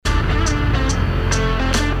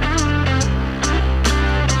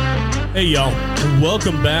Hey, y'all.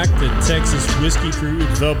 Welcome back to Texas Whiskey Crew,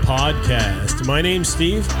 the podcast. My name's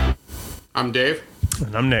Steve. I'm Dave.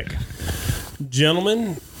 And I'm Nick.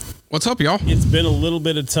 Gentlemen, what's up, y'all? It's been a little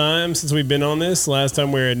bit of time since we've been on this. Last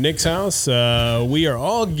time we were at Nick's house. We are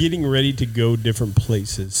all getting ready to go different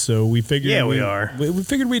places. So we figured we are. We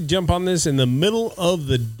figured we'd jump on this in the middle of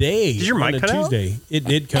the day. Did your mic cut Tuesday. It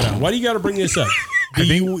did cut out. Why do you got to bring this up? Do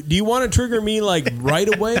you want to trigger me like right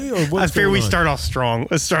away, or what's I fear we on? start off strong.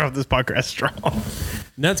 Let's start off this podcast strong.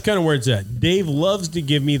 And that's kind of where it's at. Dave loves to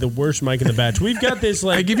give me the worst mic in the batch. We've got this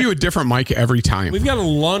like I give you a different mic every time. we've got a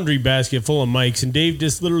laundry basket full of mics, and Dave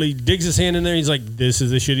just literally digs his hand in there. He's like, "This is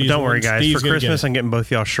the shittiest." Don't worry, one. guys. Steve's For gonna Christmas, get I'm getting both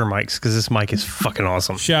y'all Shure mics because this mic is fucking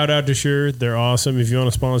awesome. it. Shout out to Shure. They're awesome. If you want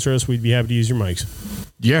to sponsor us, we'd be happy to use your mics.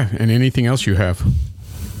 Yeah, and anything else you have.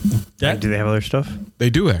 Do they have other stuff? They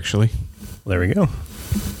do, actually. Well, there we go.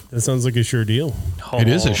 That sounds like a Shure deal. It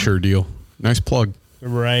is a Sure deal. Nice plug.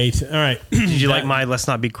 Right. All right. Did you like my let's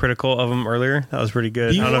not be critical of them earlier? That was pretty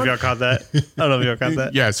good. I don't know if y'all caught that.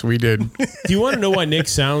 Yes, we did. Do you want to know why Nick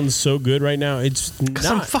sounds so good right now? It's Because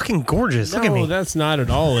I'm not. fucking gorgeous. Look at No, me. that's not at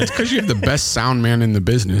all. It's Because you have the best sound man in the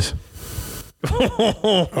business.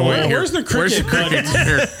 where's the cricket?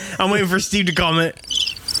 Here. I'm waiting for Steve to comment.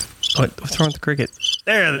 What's wrong with the cricket?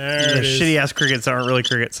 There it the is. shitty ass crickets aren't really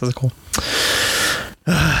crickets. That's cool.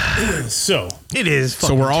 So It is.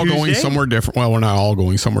 So we're all going Tuesday. somewhere different. Well, we're not all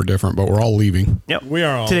going somewhere different, but we're all leaving. Yep. we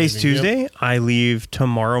are all Today's leaving, Tuesday. yep. I leave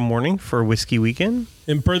tomorrow morning for Whiskey Weekend.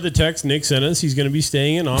 And per the text Nick sent us, he's going to be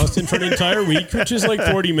staying in Austin for an entire week, which is like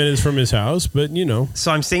 40 minutes from his house. But, you know.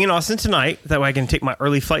 So I'm staying in Austin tonight. That way I can take my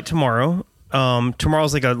early flight tomorrow.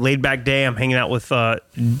 Tomorrow's like a laid back day. I'm hanging out with Zach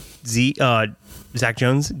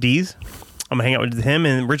Jones, D's. I'm going to hang out with him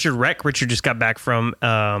and Richard Reck. Richard just got back from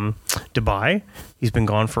Dubai. He's been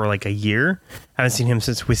gone for like a year. I haven't seen him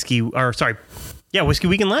since Whiskey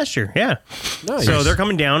Weekend last year. Yeah. Nice. So they're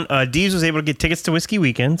coming down. Dees was able to get tickets to Whiskey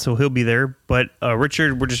Weekend, so he'll be there. But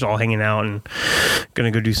Richard, we're just all hanging out and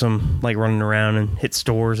going to go do some like running around and hit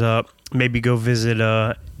stores up. Maybe go visit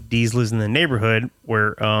Dees lives in the neighborhood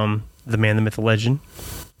where the man, the myth, the legend,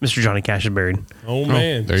 Mr. Johnny Cash is buried. Oh,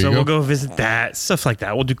 man. there you So go. we'll go visit that. Stuff like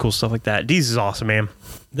that. We'll do cool stuff like that. Dees is awesome, man.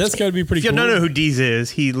 That's got to be pretty If you cool. don't know who Dees is,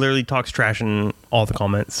 he literally talks trash in all the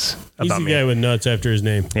comments He's about the me. guy with nuts after his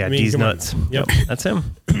name. Yeah, I mean, Dees come on. nuts. Yep. That's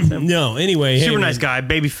him. That's him. No, anyway. Super hey, nice man. guy,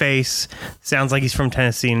 baby face. Sounds like he's from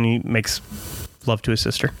Tennessee and he makes love to his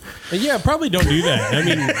sister. Yeah, probably don't do that. I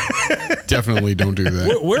mean, Definitely don't do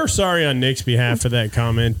that. we're sorry on Nick's behalf for that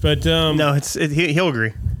comment, but No, he'll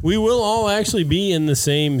agree. we will all actually be in the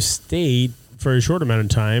same state for a short amount of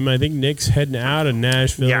time. I think Nick's heading out of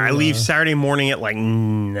Nashville. Yeah, I leave Saturday morning at like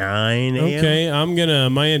 9 a.m. Okay,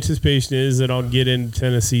 my anticipation is that I'll get into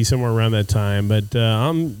Tennessee somewhere around that time. But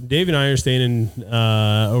Dave and I are staying in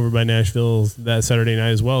over by Nashville that Saturday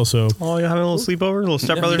night as well. So Oh, you're having a little sleepover? A little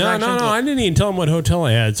stepbrothers no, action? I didn't even tell him what hotel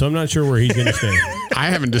I had, so I'm not sure where he's going to stay. I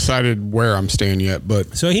haven't decided where I'm staying yet,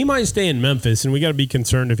 but So he might stay in Memphis, and we got to be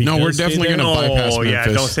concerned if he. No, does we're stay definitely there. gonna bypass Oh, yeah,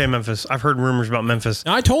 Memphis. don't say Memphis. I've heard rumors about Memphis.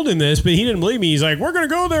 I told him this, but he didn't believe me. He's like, "We're going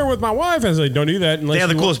to go there with my wife." I was like, "Don't do that unless They have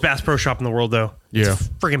the you coolest Bass Pro Shop in the world, though. yeah. It's a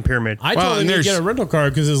freaking pyramid. I Well, told him and to there's- get a rental car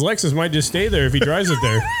because his Lexus might just stay there if he drives it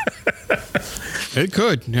there. It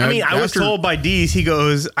could. I mean, I was told by Dees, he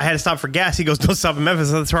goes, I had to stop for gas. He goes, don't stop in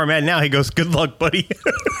Memphis. That's where I'm at now. He goes, good luck, buddy.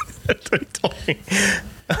 That's what he told me.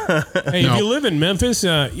 Hey, No. if you live in Memphis,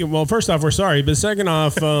 well, first off, we're sorry, but second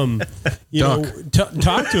off, you know,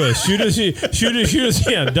 talk to us, shoot us,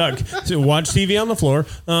 yeah, duck. So watch TV on the floor,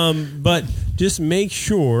 but just make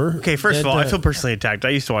sure. Okay, first of that, all, I feel personally attacked. I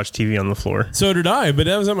used to watch TV on the floor. So did I, but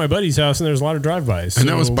that was at my buddy's house, and there's a lot of drive-bys. And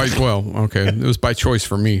that was so- by, it was by choice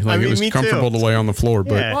for me. Like, I mean, it was me comfortable too. to lay on the floor,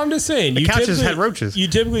 but Yeah. Well, I'm just saying. The you couches typically- had roaches. You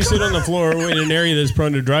typically sit on the floor in an area that's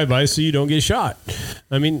prone to drive-bys, so you don't get shot.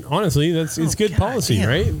 I mean, honestly, it's good policy, damn.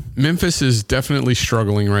 right? Memphis is definitely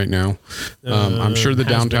struggling right now. I'm sure the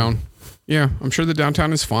has downtown. Yeah, I'm sure the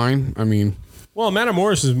downtown is fine. I mean, Well,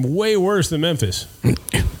 Matamoros is way worse than Memphis.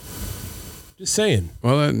 Just saying.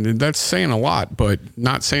 well, that's saying a lot, but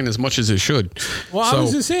not saying as much as it should. Well, I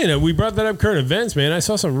was just saying that we brought that up current events, man. I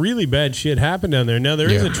saw some really bad shit happen down there. Now, there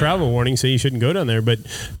is Yeah. a travel warning, so you shouldn't go down there. But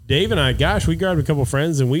Dave and I, gosh, we grabbed a couple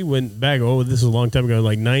friends and we went back. Oh, this was a long time ago,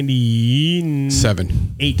 like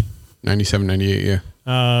 98. 97, 98,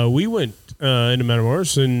 yeah. We went into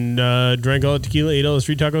Matamoros and drank all the tequila, ate all the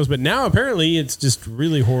street tacos. But now apparently it's just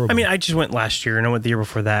really horrible. I mean, I just went last year and I went the year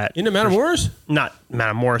before that. into Matamoros? Not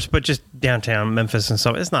Matamoros, but just downtown Memphis and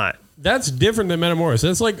stuff. It's not. That's different than Matamoros.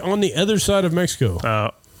 That's like on the other side of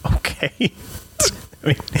Mexico. Okay. I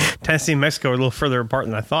mean, Tennessee and Mexico are a little further apart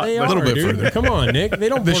than I thought. They but are, little bit dude. further. Come on, Nick. They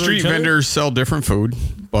don't. The border street each other. vendors sell different food,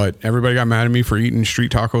 but everybody got mad at me for eating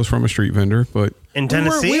street tacos from a street vendor. But in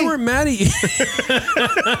Tennessee, we were mad at you.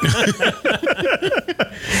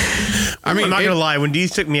 I mean, I'm not gonna lie. When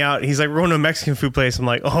Deez took me out, he's like, "We're going to a Mexican food place." I'm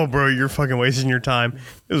like, "Oh, bro, you're fucking wasting your time."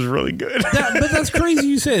 It was really good. But that's crazy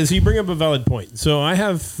you say. So you bring up a valid point. So I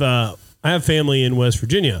have family in West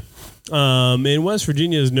Virginia. And West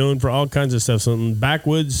Virginia is known for all kinds of stuff, some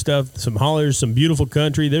backwoods stuff, some hollers, some beautiful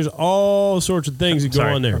country. There's all sorts of things that go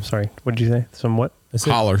on there. I'm sorry. What did you say? Some what? I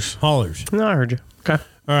said hollers. No, I heard you. Okay.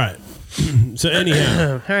 All right. So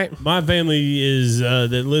anyhow, All right. my family is that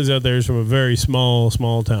lives out there is from a very small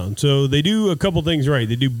town. So they do a couple things right.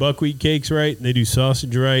 They do buckwheat cakes right. They do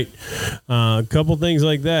sausage right. A couple things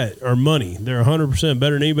like that are money. They're 100%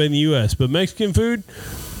 better than anybody in the U.S. But Mexican food,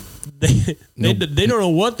 they don't know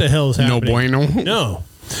what the hell is happening. no bueno. No.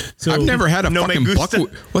 So I've never had a No fucking me gusta.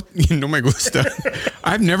 buckwheat. What? No me gusta.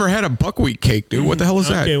 I've never had a buckwheat cake, dude. What the hell is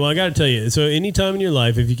that? Okay, well, I got to tell you. So, anytime in your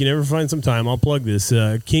life, if you can ever find some time, I'll plug this.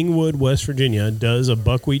 Kingwood, West Virginia, does a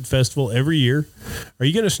buckwheat festival every year. Are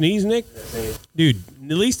you going to sneeze, Nick? Dude,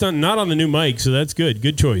 at least not on the new mic, so that's good.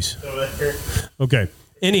 Good choice. Okay.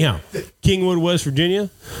 Anyhow, Kingwood, West Virginia,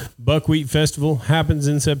 buckwheat festival happens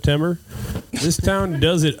in September. This town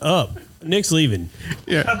does it up. Nick's leaving.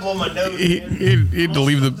 Yeah, I blow my nose. he had to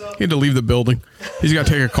leave the building. He's got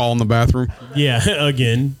to take a call in the bathroom. Yeah,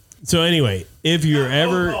 again. So anyway, if you're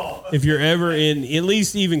ever in at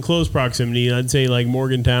least even close proximity, I'd say like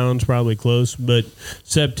Morgantown's probably close, but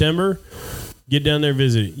September, get down there,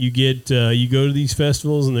 visit it. You go to these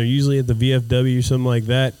festivals and they're usually at the VFW or something like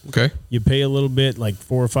that. Okay. You pay a little bit, like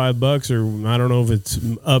 $4 or $5, or I don't know if it's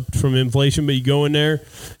up from inflation, but you go in there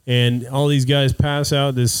and all these guys pass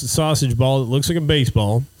out this sausage ball that looks like a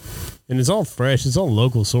baseball. And it's all fresh. It's all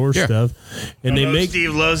local source stuff. And they make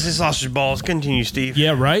Steve loves his sausage balls. Continue, Steve.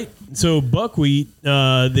 yeah, right. So buckwheat,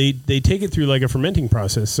 they take it through like a fermenting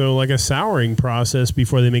process, so like a souring process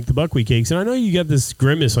before they make the buckwheat cakes. And I know you got this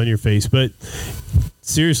grimace on your face, but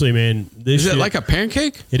seriously, man, this Is it shit- like a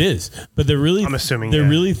pancake? It is, but they're really I'm assuming, they're yeah.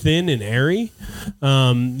 really thin and airy.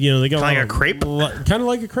 They got Like a crepe? kind of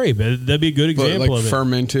like a crepe. That'd be a good But example like of it.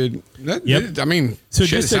 fermented. Yep. I mean, So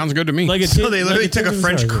shit, it just sounds good to me. Like a So tin- they literally like took a tin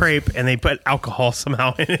French sausage. crepe and they put alcohol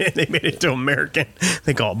somehow in it. They made it to American.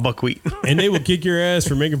 They call it buckwheat. And they will kick your ass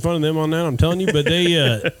for making fun of them on that. I'm telling you, but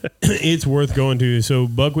they it's worth going to. So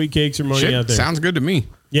buckwheat cakes are money Shit, out there. sounds good to me.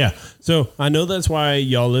 Yeah. So I know that's why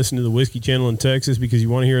y'all listen to the Whiskey Channel in Texas, because you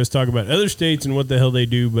want to hear us talk about other states and what the hell they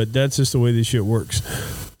do, but that's just the way this shit works.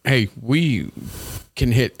 Hey, we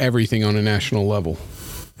can hit everything on a national level.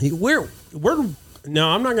 We're now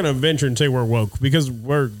I'm not going to venture and say we're woke, because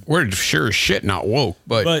we're Sure as shit not woke,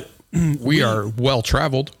 but we are well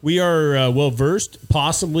traveled. we are well versed,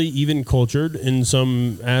 possibly even cultured in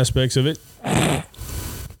some aspects of it.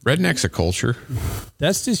 Redneck's a culture.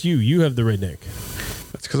 That's just you. You have the redneck.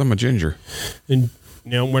 That's because I'm a ginger. And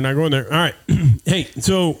we're not going there. All right. Hey,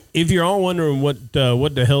 so if you're all wondering what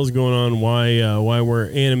the hell's going on, why we're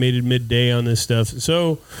animated midday on this stuff,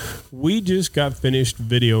 so we just got finished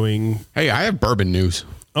videoing. Hey, I have bourbon news.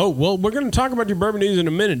 Oh well, we're going to talk about your bourbon news in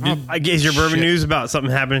a minute. I guess your bourbon Shit. news about something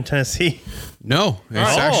happened in Tennessee. No,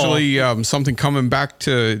 it's actually something coming back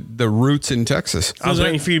to the roots in Texas. I was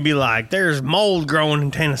waiting for you to be like, "There's mold growing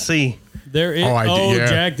in Tennessee." There is. Oh, I did, yeah.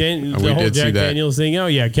 Jack Daniels, We the whole did see Jack that. Daniels thing. Oh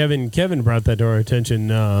yeah, Kevin brought that to our attention.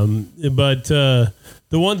 But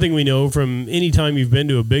the one thing we know from any time you've been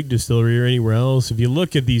to a big distillery or anywhere else, if you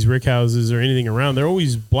look at these rick houses or anything around, they're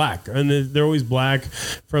always black, and they're always black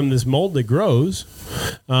from this mold that grows.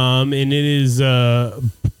 And it is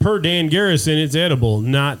per Dan Garrison, it's edible.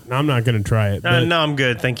 I'm not going to try it. But, No, I'm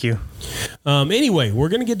good. Thank you. anyway, we're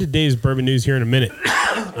going to get to Dave's bourbon news here in a minute.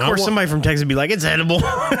 Of course, somebody from Texas would be like, "It's edible."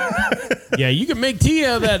 Yeah, you can make tea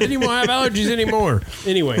out of that. Then you won't have allergies anymore.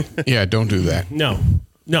 Anyway. Yeah, don't do that. No.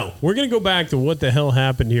 We're going to go back to what the hell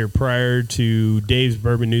happened here prior to Dave's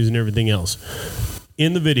bourbon news and everything else.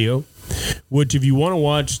 In the video, which if you want to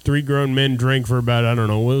watch three grown men drink for about, I don't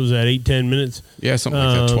know, what was that, 8-10 minutes? Yeah, something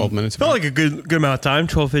like that. 12 minutes. Felt like a good amount of time,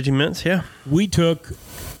 12, 15 minutes. Yeah. We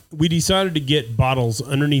decided to get bottles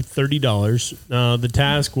underneath $30. The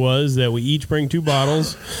task was that we each bring 2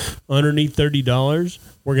 bottles underneath $30.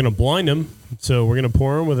 We're going to blind them. So we're going to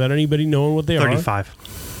pour them without anybody knowing what they are. 35.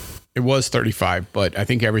 It was 35, but I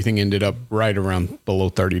think everything ended up right around below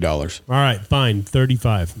 $30. All right, fine,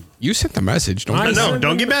 35. You sent the message. Don't I you? No,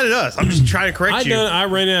 don't get mad at us. I'm just trying to correct you. I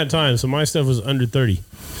ran out of time, so my stuff was under 30.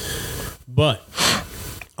 But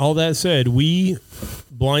all that said, we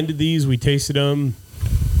blinded these. We tasted them.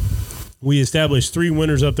 We established 3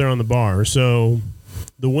 winners up there on the bar. So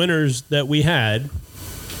the winners that we had.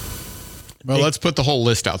 Well, let's put the whole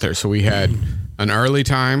list out there. So we had an Early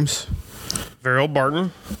Times. Very Old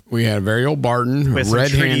Barton. We had a Very Old Barton. We had some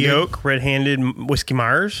Treaty Oak, Red-Handed Whiskey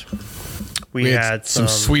Myers. We had some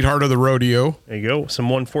Sweetheart of the Rodeo. There you go. Some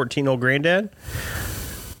 114 Old Granddad.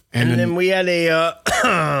 And then we had a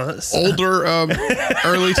older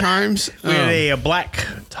Early Times. We had a black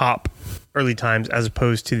top Early Times as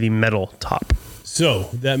opposed to the metal top. So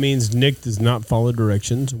that means Nick does not follow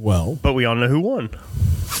directions well. But we all know who won.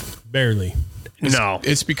 Barely.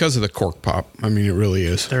 It's because of the cork pop. I mean, it really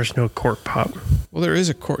is. There's no cork pop. Well, there is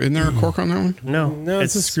a cork. Isn't there a cork on that one? No,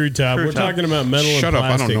 it's a screw top. We're talking about metal and Shut up.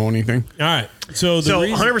 plastic. I don't know anything. All right. So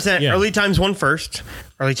 100% Early Times won first.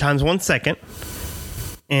 Early Times won second.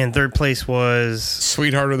 And third place was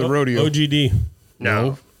Sweetheart of the Rodeo. OGD.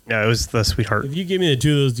 No, it was the Sweetheart. If you give me the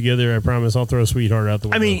two of those together, I promise I'll throw Sweetheart out the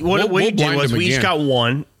window. I mean, what we did was we each again. got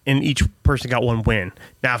one, and each person got one win.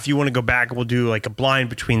 Now, if you want to go back, we'll do like a blind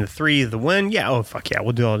between the three, the win. Yeah, oh, fuck yeah.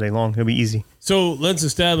 We'll do it all day long. It'll be easy. So let's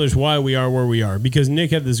establish why we are where we are. Because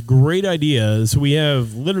Nick had this great idea. So we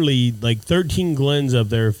have literally like 13 Glens up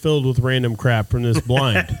there filled with random crap from this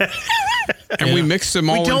blind. And we mixed them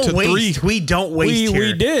all into three. We don't waste here.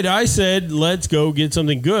 We did. I said, let's go get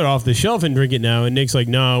something good off the shelf and drink it now. And Nick's like,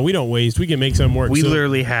 no, we don't waste. We can make something work. We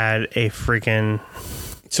literally had a freaking...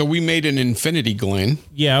 So we made an Infinity Glen.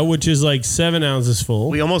 Yeah, which is like 7 ounces full.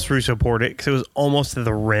 We almost Russo poured it because it was almost to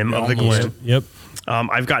the rim of the Glen. Yep.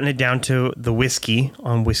 I've gotten it down to the whiskey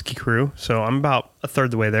on Whiskey Crew, so I'm about a third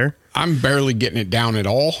of the way there. I'm barely getting it down at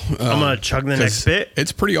all. I'm going to chug the next bit.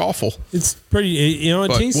 It's pretty awful. It's pretty,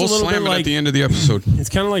 it tastes a little bit slam it like... at the end of the episode. It's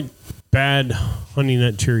kind of like bad Honey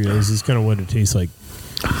Nut Cheerios is kind of what it tastes like.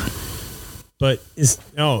 But it's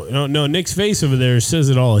no. Nick's face over there says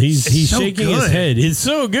it all. He's so shaking good. his head. It's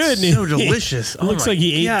so good. So delicious. It looks like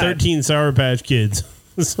he ate 13 Sour Patch Kids.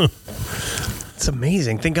 It's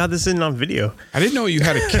amazing. Thank God this isn't on video. I didn't know you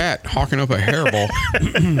had a cat hawking up a hairball.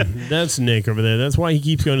 That's Nick over there. That's why he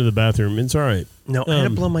keeps going to the bathroom. It's all right. No, I had to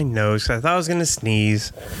blow my nose because I thought I was going to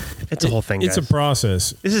sneeze. It's a whole thing, It's guys. a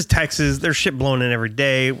process. This is Texas. There's shit blowing in every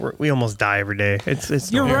day. We almost die every day.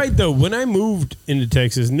 It's You're right, though. When I moved into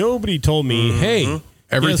Texas, nobody told me, hey,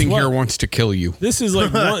 Everything guess what? here wants to kill you. This is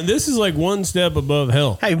like one step above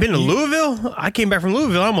hell. Hey, you been to Louisville? I came back from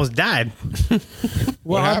Louisville. I almost died.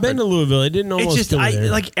 Well, I've been to Louisville. I didn't almost It's just kill me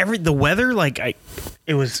there. the weather.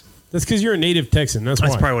 It was. That's because you're a native Texan. That's why.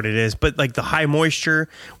 Probably what it is. But like the high moisture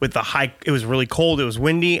with the high, it was really cold. It was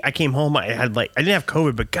windy. I came home. I didn't have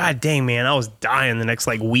COVID, but god dang, man, I was dying the next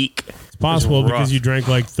week. It's possible because you drank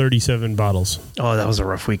like 37 bottles. Oh, that was a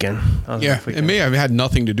rough weekend. It may have had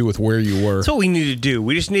nothing to do with where you were. That's what we need to do.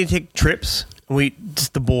 We just need to take trips.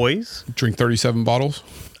 Just the boys. Drink 37 bottles.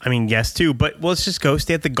 I mean, yes, too. But let's just go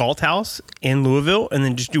stay at the Galt House in Louisville and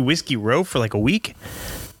then just do Whiskey Row for like a week.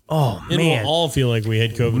 Oh, It man. will all feel like we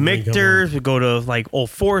had COVID. Michter's, we'll go to like Old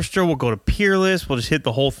Forester, we'll go to Peerless, we'll just hit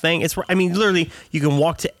the whole thing. Literally, you can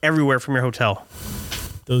walk to everywhere from your hotel.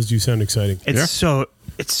 Those do sound exciting. It's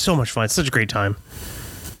so much fun. It's such a great time.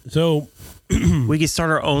 So We can start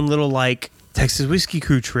our own little Texas Whiskey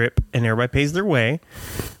Crew trip, and everybody pays their way.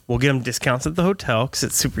 We'll get them discounts at the hotel because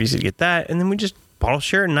it's super easy to get that, and then we just bottle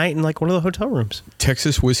share at night in one of the hotel rooms.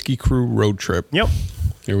 Texas Whiskey Crew road trip. Yep.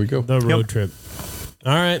 Here we go. the road trip.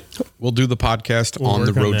 All right. We'll do the podcast on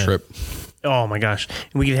the work on road that. trip. Oh my gosh.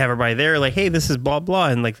 And we could have everybody there hey, this is blah, blah.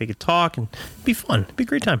 And they could talk and it'd be fun. It'd be a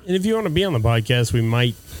great time. And if you want to be on the podcast, we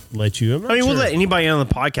might let you. We'll let anybody on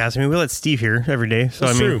the podcast. We let Steve here every day. So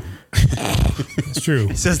That's true. It's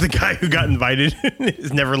true. Says the guy who got invited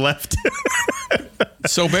has never left.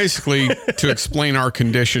 So basically, to explain our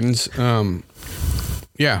conditions, They're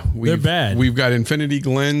bad. We've got Infinity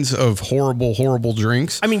Glens of horrible, horrible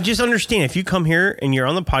drinks. I mean, just understand, if you come here and you're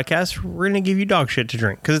on the podcast, we're going to give you dog shit to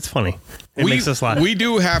drink because it's funny. It makes us laugh. We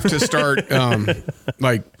do have to start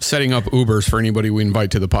setting up Ubers for anybody we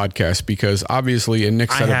invite to the podcast because obviously, and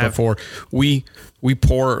Nick said it before, we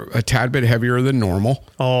pour a tad bit heavier than normal.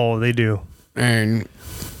 Oh, they do. And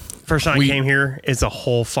first time I came here, it's a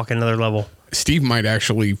whole fucking other level. Steve might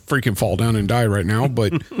actually freaking fall down and die right now,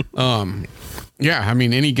 but yeah, I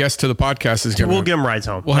mean, any guest to the podcast is going to... We'll give them rides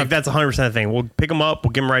home. That's 100% the thing. We'll pick them up.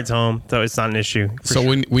 We'll give them rides home. So it's not an issue. So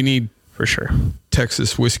we need... For sure.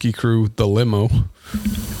 Texas Whiskey Crew, the limo.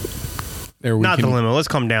 The limo. Let's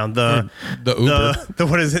calm down. The Uber. The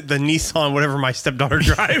what is it? The Nissan, whatever my stepdaughter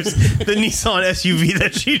drives. The Nissan SUV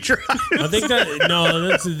that she drives. I think that's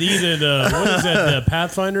either what is that? The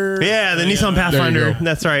Pathfinder? Yeah, the Nissan Pathfinder.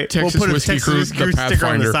 That's right. Texas we'll put a Whiskey Texas Crew, Whiskey Crew the sticker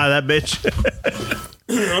on the Pathfinder. side of that bitch.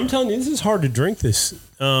 I'm telling you, this is hard to drink this.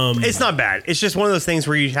 It's not bad. It's just one of those things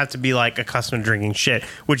where you have to be like accustomed to drinking shit,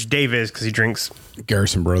 which Dave is because he drinks.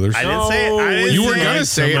 Garrison Brothers. I didn't say it. You were gonna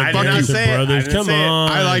say it. I Fuck did you. not say it. Brothers, I didn't come say it.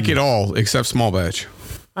 on. I like it all except small batch.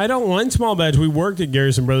 I don't mind small batch. We worked at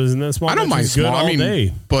Garrison Brothers, and that small I don't batch mind is good small. all I mean,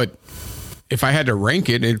 day. but if I had to rank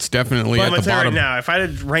it, it's definitely But at I'm the gonna tell you right bottom. now, if I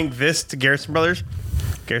had to rank this to Garrison Brothers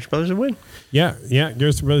would win. Yeah,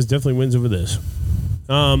 Garrison Brothers definitely wins over this.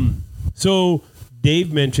 So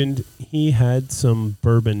Dave mentioned he had some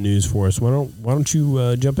bourbon news for us. Why don't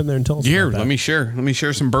you jump in there and tell us? Here, about that? let me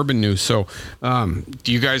share some bourbon news. So,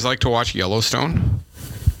 do you guys like to watch Yellowstone?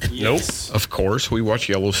 Nope. Of course, we watch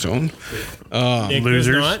Yellowstone. Nick does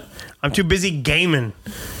Losers. not. I'm too busy gaming.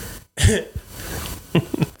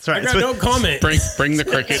 Sorry, I got no comment. Bring the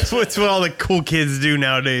crickets. That's what all the cool kids do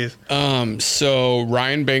nowadays. So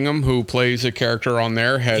Ryan Bingham, who plays a character on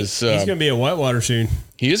there, He's going to be at Whitewater soon.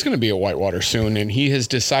 he is going to be at Whitewater soon, and he has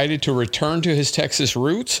decided to return to his Texas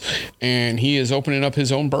roots, and he is opening up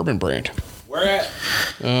his own bourbon brand. Where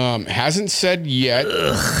at? Hasn't said yet.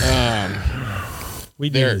 We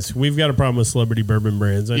do this. We've got a problem with celebrity bourbon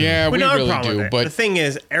brands. I know. Yeah, we don't have a really problem with do. it. But the thing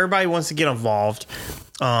is, everybody wants to get involved.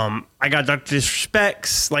 I got Dr.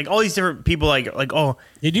 Disrespects, like all these different people, like oh,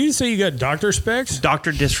 Did you say you got Dr. Specs?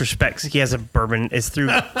 Dr. Disrespects. He has a bourbon. It's through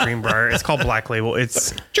Greenbrier. It's called Black Label.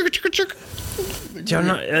 It's people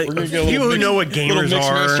who know what gamers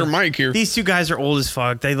Mixmaster are. Mike here. These two guys are old as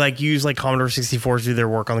fuck. They use Commodore 64s to do their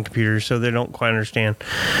work on the computer, so they don't quite understand.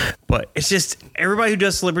 But it's just everybody who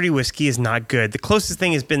does celebrity whiskey is not good. The closest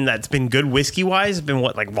thing that's been good whiskey wise has been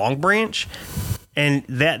Long Branch. And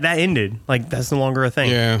that ended. That's no longer a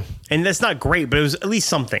thing. Yeah. And that's not great, but it was at least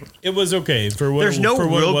something. It was okay for what. There's no for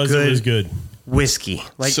what real it was. good- It was good. Whiskey.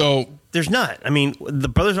 So There's not. I mean, the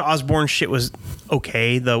Brothers Osborne shit was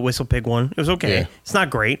okay. The Whistle Pig one, it was okay. Yeah. It's not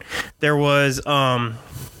great. There was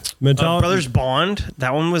Metallica, Brothers Bond.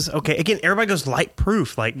 That one was okay. Again, everybody goes light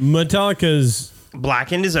proof. Metallica's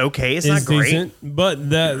Blackened is okay. It's is not great. decent, but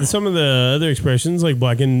that some of the other expressions like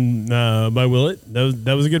Blackened by Willett,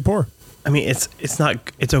 that was a good pour. I mean, it's not.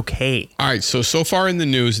 It's okay. all right, so far in the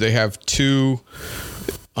news, they have two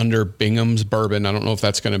under Bingham's Bourbon. I don't know if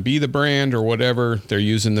that's going to be the brand or whatever. They're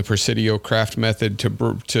using the Presidio craft method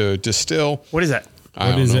to distill. What is that?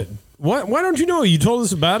 What is it? Why don't you know? You told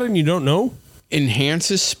us about it and you don't know?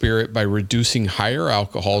 Enhances spirit by reducing higher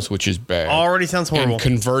alcohols, which is bad. Already sounds horrible. And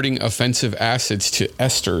converting offensive acids to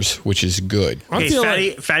esters, which is good. I Okay, feel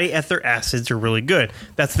fatty ether acids are really good.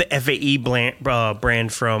 That's the FAE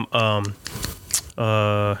brand from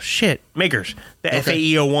Makers. The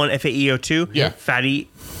FAE01, FAE02. Yeah. Fatty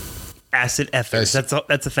acid ethers. That's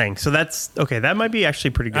a thing. So that's okay. That might be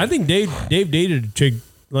actually pretty good. I think Dave dated a chick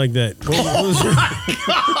like that. What was her-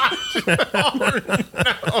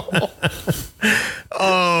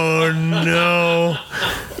 Oh no,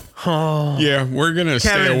 Yeah, we're gonna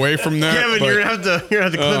stay away from that. Kevin, but you're gonna have to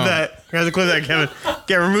clip that. You're gonna have to clip that, Kevin.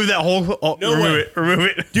 Yeah, remove that whole. Remove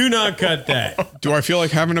it. Do not cut that. do I feel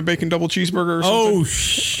like having a bacon double cheeseburger or something? Oh,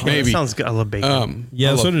 shit. Maybe. That sounds good. I love bacon.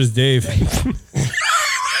 Yeah, so does Dave.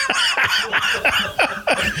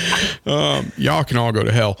 Y'all can all go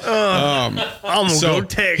to hell. I'm gonna So go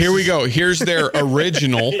Texas. here we go. Here's their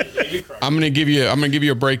original. I'm gonna give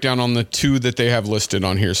you a breakdown on the two that they have listed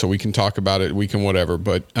on here, so we can talk about it. We can whatever.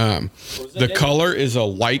 But the color is a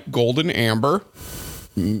light golden amber.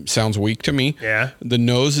 Sounds weak to me. Yeah. The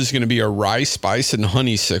nose is going to be a rye spice and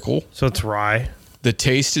honeysuckle. So it's rye. The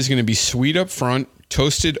taste is going to be sweet up front,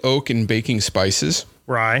 toasted oak and baking spices.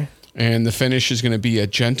 Rye. And the finish is going to be a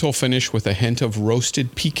gentle finish with a hint of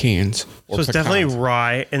roasted pecans. So it's definitely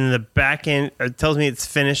rye, and the back end it tells me it's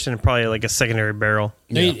finished in probably like a secondary barrel.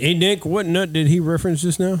 Hey, Nick, what nut did he reference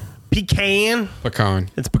just now? Pecan. pecan.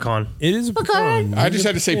 It's pecan. It is a pecan. I just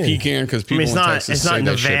had to say pecan because people it's in not- Texas it's not say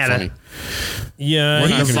that shit Nevada. funny. Yeah, We're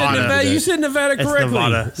not you said, gonna do Nevada, that. you said Nevada It's correctly.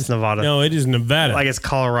 Nevada. It's Nevada. No, it is Nevada. Like it's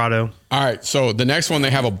Colorado. All right, so the next one they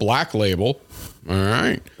have a black label. All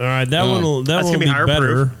right, All right, that one will That's be gonna be higher better.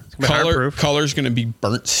 proof. It's gonna be higher proof. color's going to be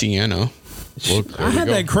burnt sienna. Look, there I you had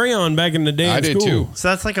go. that crayon back in the day. I at did school. too. So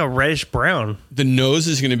that's like a reddish brown. The nose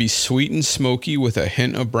is going to be sweet and smoky with a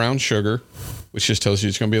hint of brown sugar, which just tells you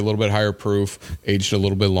it's going to be a little bit higher proof, aged a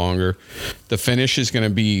little bit longer. The finish is going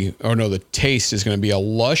to be, the taste is going to be a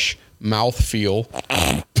lush mouthfeel,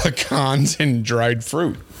 pecans and dried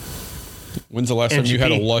fruit. When's the last time you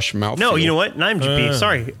had a lush mouthfeel? No, you know what? Not MGP.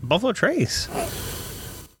 Sorry, Buffalo Trace.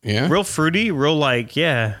 Yeah. Real fruity, real like,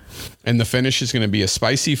 yeah. And the finish is going to be a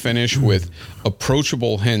spicy finish with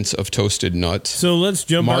approachable hints of toasted nuts, So let's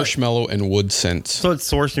jump marshmallow, and wood scents. So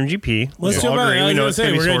it's sourced MGP. Let's We all jump out. agree. I We was know gonna it's say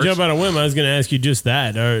gonna be we're gonna sourced. jump out a whim. I was gonna ask you just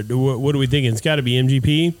that. Or what are we thinking? It's got to be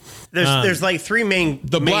MGP. There's like three main.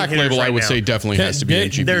 The main black hitters label, right I would now. say, definitely has to be There-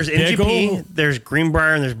 MGP. There's Pickle. MGP, there's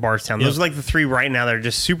Greenbrier, and there's Bardstown. Those Yep. are like the three right now that are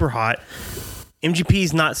just super hot.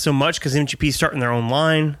 MGP's not so much because MGP's starting their own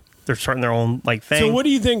line. They're starting their own like thing. So what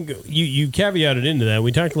do you think? You caveated into that.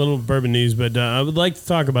 We talked a little bourbon news, but I would like to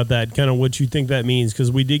talk about that. Kind of what you think that means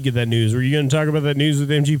because we did get that news. Were you going to talk about that news with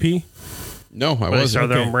MGP? No, I They wasn't. started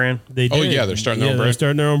their Okay. own brand. They Oh, did. yeah, they're starting their own They're brand.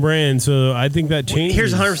 starting their own brand. So I think that changes.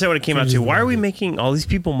 Here's 100% what it came out changes to. the Why are we market. making all these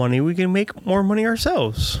people money? We can make more money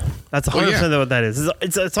ourselves. That's 100% what that is.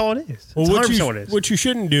 It's all it is. Well, It's what 100% you, what it is. what you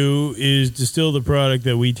shouldn't do is distill the product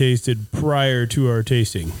that we tasted prior to our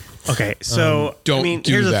tasting. Okay, so don't I mean,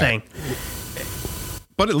 do here's the that. thing.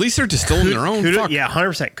 But at least they're distilling their own. Kudos, Fuck. yeah,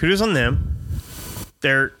 100%. Kudos on them.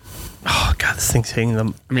 They're oh god, this thing's hitting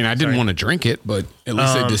them. I mean, I didn't want to drink it, but at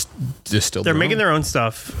least they just distilled. They're making their own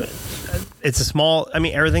stuff. It's a small. I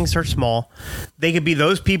mean, everything starts small. They could be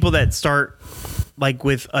those people that start like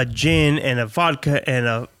with a gin and a vodka and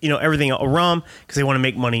a everything a rum because they want to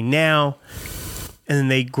make money now, and then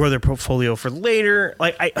they grow their portfolio for later.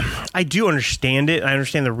 Like I do understand it. I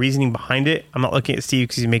understand the reasoning behind it. I'm not looking at Steve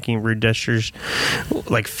because he's making rude gestures,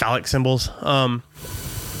 like phallic symbols.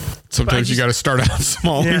 Sometimes you got to start out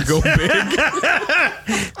small and go big.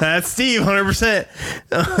 That's Steve, 100%.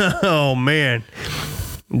 Oh man.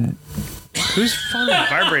 Whose phone is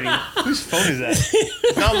vibrating? Whose phone is that?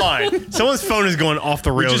 It's not mine. Someone's phone is going off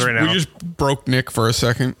the rails right now. We just broke Nick for a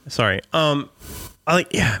second. Sorry.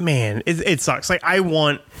 It sucks. Like I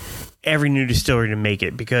want every new distillery to make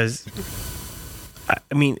it because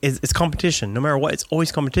I mean it's competition. No matter what, it's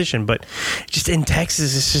always competition. But just in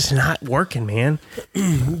Texas, it's just not working, man.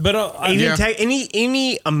 But Even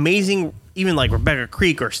any amazing, even like Rebecca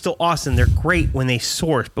Creek or Still Austin, they're great when they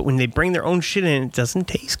source, but when they bring their own shit in, it doesn't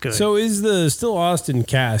taste good. so is the Still Austin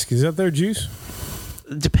cask? Is that their juice?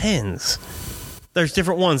 It depends. There's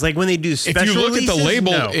different ones. Like when they do special If you look at the releases,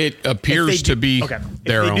 label, no. it If they appears do- to be okay.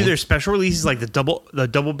 their If they own. do their special releases, like the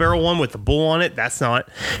double barrel one with the bull on it, that's not.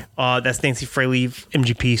 That's Nancy Fraley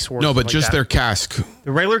MGP source. no, but like just that. their cask.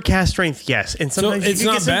 The regular cast strength, yes, and So sometimes it's you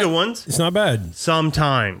can not get some bad. good ones. It's not bad.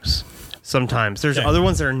 Sometimes there's Okay. other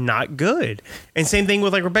ones that are not good, and same thing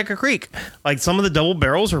with like Rebecca Creek. Like some of the double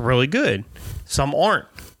barrels are really good, some aren't.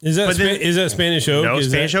 Is that But then- is that Spanish oak? No, Is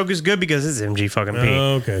Spanish that- oak is good because it's MG fucking P.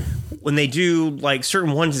 Oh, okay. When they do like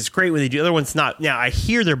certain ones, it's great. When they do other ones, not. Now I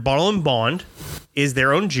hear their Bottle and Bond is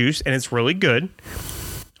their own juice, and it's really good.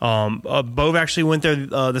 Bove actually went there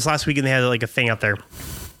this last week, and they had like a thing out there.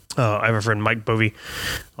 I have a friend, Mike Bovey,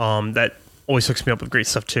 that always hooks me up with great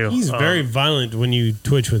stuff too. He's very violent when you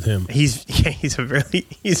twitch with him. He's a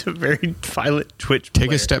very violent Twitch. Take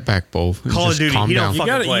player. a step back, Bo. Call of Just Duty, calm he don't down. fuck-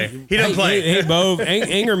 gotta- play. He doesn't play. Hey, Bo,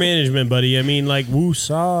 anger management, buddy. I mean, like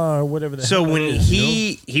woosah or whatever the So hell when it is,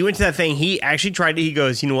 he went to that thing, he actually tried it. He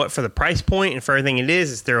goes, you know what? For the price point and for everything it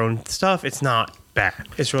is, it's their own stuff. It's not bad.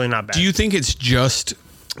 It's really not bad. Do you think it's just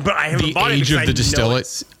But I haven't the bought it age because of the I know distillate?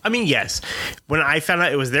 it's- I mean, yes. When I found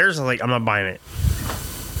out it was theirs, I was like, I'm not buying it.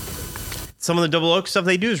 Some of the double oak stuff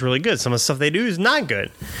they do is really good. Some of the stuff they do is not good.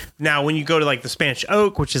 Now, when you go to like the Spanish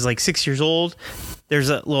oak, which is like 6 years old, there's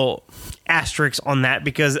a little asterisk on that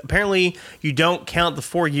because apparently you don't count the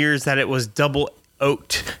 4 years that it was double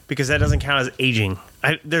oaked because that doesn't count as aging.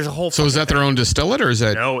 There's a whole. so? Is that their own distillate or is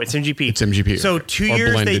that No, it's MGP. It's MGP, So okay. 2 Or years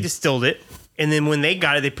they blended. distilled it, and then when they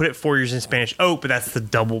got it, they put it 4 years in Spanish oak, but that's the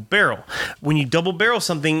double barrel. When you double barrel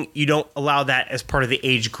something, you don't allow that as part of the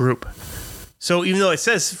age group. So even though it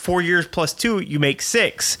says 4 years plus 2, you make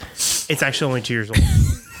 6. It's actually only 2 years old.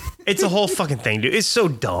 It's a whole fucking thing, dude. It's so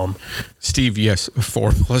dumb. Steve? Yes,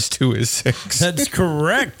 4 + 2 is 6. That's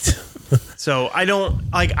correct. So I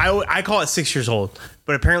don't like. I call it 6 years old,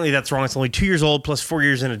 but apparently that's wrong. It's only 2 years old plus 4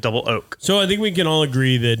 years in a double oak. So I think we can all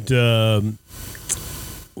agree that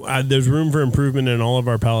there's room for improvement in all of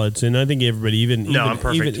our palates, and I think everybody, I'm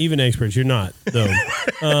perfect. even experts, you're not though.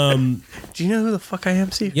 Do you know who the fuck I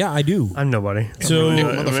am, Steve? Yeah, I do. I'm nobody. So Nick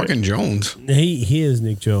motherfucking Jones. he is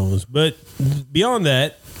Nick Jones, but beyond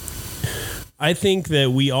that, I think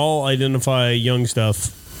that we all identify young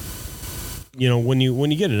stuff. You know, when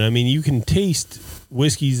you get it, I mean, you can taste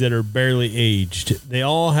whiskeys that are barely aged. They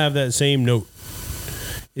all have that same note.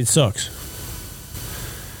 It sucks.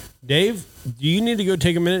 Dave, do you need to go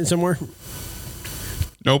take a minute somewhere?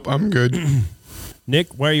 Nope, I'm good. Nick,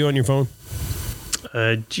 why are you on your phone?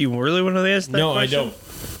 Do you really want to ask that No, question? I don't.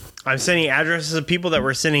 I'm sending addresses of people that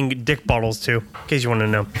we're sending dick bottles to, in case you want to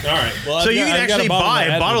know. All right. Well, So you can actually buy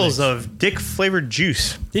of bottles Advil of dick flavored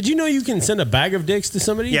juice. Dicks. Did you know you can send a bag of dicks to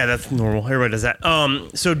somebody? Yeah, that's normal. Everybody does that.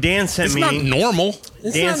 So Dan sent It's me. not normal.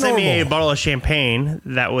 It's Dan not sent me a normal. bottle of champagne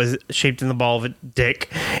that was shaped in the ball of a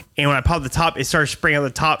dick, and when I popped the top, it started spraying out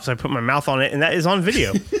the top. So I put my mouth on it, and that is on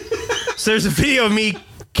video. So there's a video of me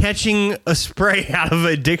catching a spray out of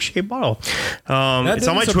a dick-shaped bottle. It's on my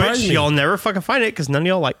doesn't Twitch. surprise me. Y'all never fucking find it because none of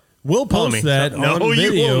y'all like. We'll follow post me. that So- no, on you will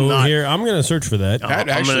video not. here. I'm going to search for that. That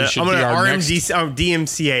actually should I'm be gonna our next.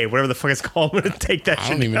 DMCA, whatever the fuck it's called. I'm gonna take that. I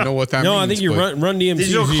shit don't even down. know what that No, means. I think you but run DMC.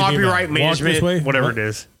 Digital so you can copyright walk this way. management, whatever What? it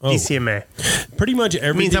is. Oh. DCMA. Pretty much It means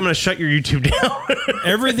everything. I'm gonna shut your YouTube down.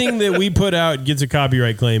 Everything that we put out gets a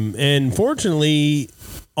copyright claim, and fortunately,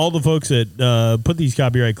 all the folks that put these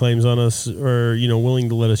copyright claims on us are willing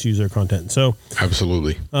to let us use their content. So,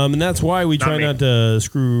 Absolutely. and that's why we try me. not to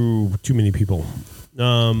screw too many people.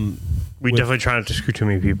 We definitely try not to screw too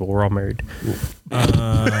many people. We're all married.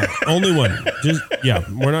 Only one.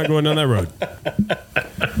 We're not going down that road.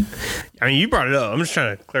 I mean, you brought it up. I'm just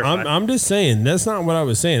trying to clarify. I'm just saying that's not what I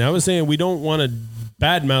was saying. I was saying we don't want to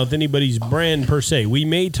badmouth anybody's brand per se. We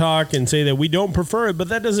may talk and say that we don't prefer it, but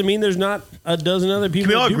that doesn't mean there's not a dozen other people. Can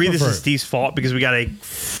we all that do agree this prefer is it. Steve's fault because we got a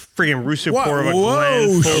friggin' rooster What? pour of a Whoa,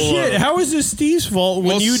 Glen full shit! of- How is this Steve's fault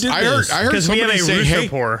when you did I this? heard 'Cause we have somebody a say, rooster "Hey,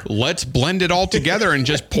 pour." let's blend it all together and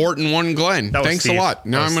just pour it in one Glen." That was Thanks Steve. a lot.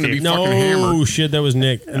 Now That was I'm going to be Steve. fucking No hammered. shit, that was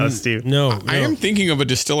Nick. That was Steve. No, I am thinking of a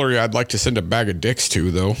distillery I'd like to send a bag of dicks to,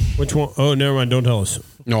 though. Which one? Oh, never mind. Don't tell us.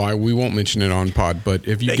 No, we won't mention it on pod. But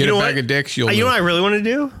if you get know a what? bag of dicks, you'll. You know know. what I really want to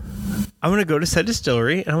do? I want to go to said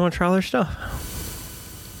distillery and I want to try all their stuff.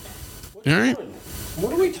 All right,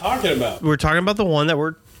 What are we talking about? We're talking about the one that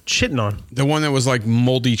we're shitting on. the one that was like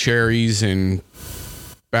moldy cherries and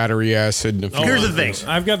battery acid. And a few Here's other the thing. things.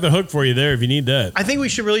 I've got the hook for you there if you need that. I think we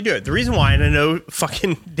should really do it. The reason why, and I know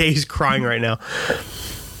fucking Dave's crying right now.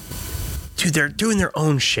 Dude, they're doing their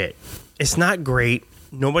own shit. It's not great.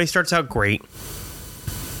 Nobody starts out great.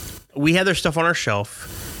 We had their stuff on our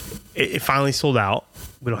shelf. It finally sold out.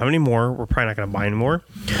 We don't have any more. We're probably not going to buy any more.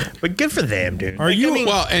 But good for them, dude. Are you-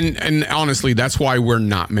 Well, and honestly, that's why we're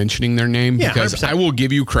not mentioning their name, Yeah, because 100%. I will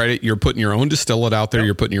give you credit. You're putting your own distillate out there.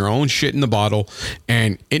 You're putting your own shit in the bottle,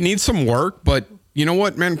 and it needs some work. But you know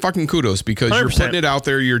what, man? Fucking kudos, because you're 100%. putting it out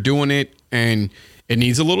there. You're doing it, and it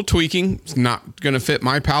needs a little tweaking. It's not going to fit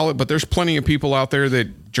my palate, but there's plenty of people out there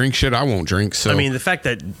that drink shit I won't drink. So I mean, the fact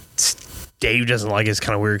that Dave doesn't like it is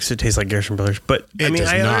kind of weird because it tastes like Gershon Brothers. But I It mean, does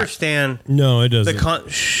I not. understand No, it the doesn't.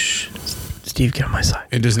 Shh. Steve, get on my side.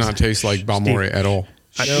 it does not taste like Balmore at all.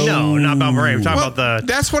 No, not Balmoral. We're talking Well, about the.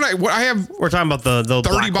 that's what I have. We're talking about the 30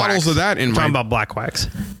 black bottles wax. of that in We're talking my- about black wax.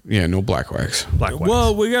 Yeah, no black wax. Black wax.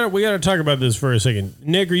 Well, we gotta talk about this for a second.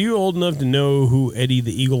 Nick, are you old enough to know who Eddie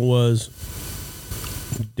the Eagle was?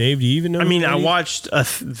 Dave, do you even know? I mean, who I Eddie- watched a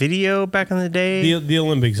video back in the day. the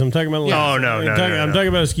Olympics. I'm talking about. Oh, no, I'm no, talking, no, I'm no. talking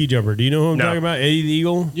about a ski jumper. Do you know who I'm No. talking about? Eddie the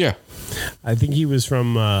Eagle. Yeah. I think he was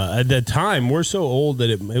from at that time. We're so old that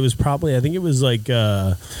it was probably. I think it was like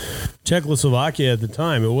Czechoslovakia at the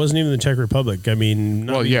time. It wasn't even the Czech Republic. I mean,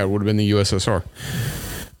 Well, yeah, it would have been the USSR.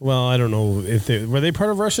 Well, I don't know if they were they part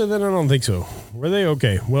of Russia then. I don't think so. Were they?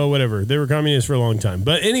 Okay. Well, whatever. They were communists for a long time.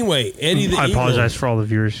 But anyway, Eddie the I Eagle. apologize for all the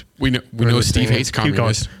viewers. We know listening. Steve hates Keep going.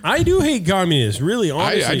 communists. I do hate communists. Really,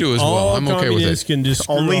 honestly, do as well. All I'm okay with communists it. can just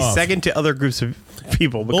screw Only off. second to other groups of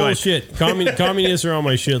people. But go ahead. Bullshit. Communists are on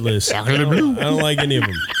my shit list. I don't like any of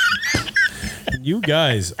them. You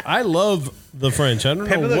guys, I love the French. I don't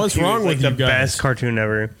Peppa know the what's Pig wrong is with like you the guys. best cartoon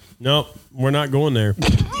ever. Nope, we're not going there.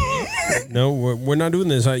 No, we're not doing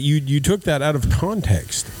this. You took that out of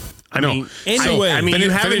context. I No. mean, Anyway, I mean, you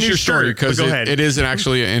have a finish new your story shirt, but because go ahead. it is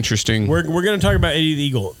actually an interesting. We're going to talk about Eddie the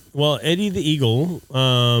Eagle. Well, Eddie the Eagle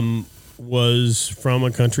was from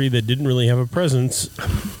a country that didn't really have a presence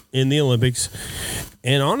in the Olympics,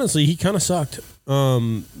 and honestly, he kind of sucked.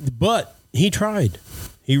 But he tried.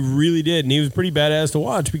 He really did, and he was pretty badass to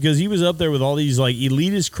watch because he was up there with all these like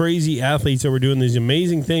elitist, crazy athletes that were doing these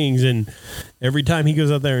amazing things, and every time he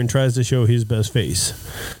goes out there and tries to show his best face.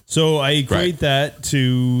 So I equate Right. that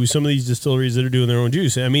to some of these distilleries that are doing their own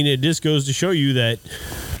juice. I mean, it just goes to show you that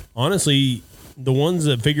honestly, the ones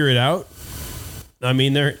that figure it out, I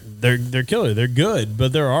mean, they're killer. They're good,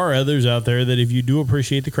 but there are others out there that if you do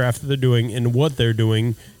appreciate the craft that they're doing and what they're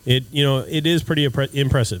doing, it is pretty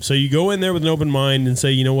impressive. So you go in there with an open mind and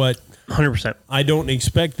say, you know what, 100%. I don't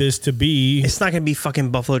expect this to be. It's not going to be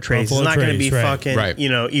fucking Buffalo Trace. Buffalo It's not going to Trace, be right. fucking, Right.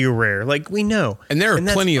 Ear Rare. Like, we know. And there are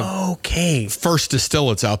that's plenty of okay. first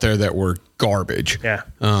distillates out there that were garbage. Yeah.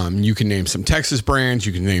 You can name some Texas brands.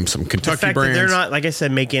 You can name some The Kentucky fact brands. that they're not, like I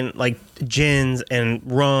said, making like gins and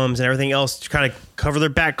rums and everything else to kind of cover their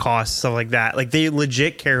back costs, stuff like that. Like they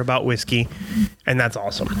legit care about whiskey, and that's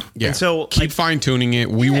awesome. Yeah. And so keep fine tuning it.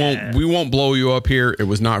 We won't blow you up here. It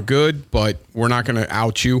was not good, but we're not going to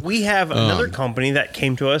out you. we have another company that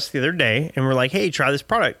came to us the other day, and we're like, "Hey, try this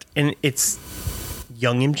product," and it's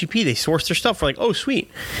Young MGP. They source their stuff. We're like, "Oh, sweet,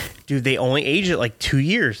 dude." They only age it like 2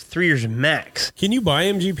 years, 3 years max. Can you buy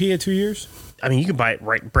MGP at 2 years? I mean, you can buy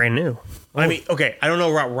it brand new. I mean, okay, I don't know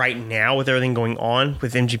about right now with everything going on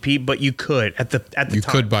with MGP, but you could at the time. You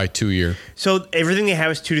could buy 2 year. So everything they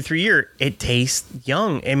have is 2 to 3 year. It tastes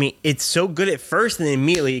young. I mean, it's so good at first, and then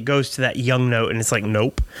immediately it goes to that young note, and it's like,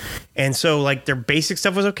 nope. And so, like, their basic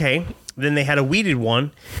stuff was okay. Then they had a weeded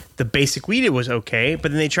one. The basic weeded was okay,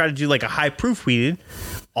 but then they tried to do like a high proof weeded.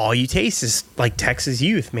 All you taste is like Texas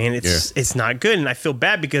Youth, man. It's not good, and I feel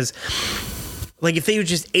bad because, like, if they would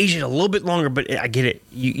just age it a little bit longer, but I get it.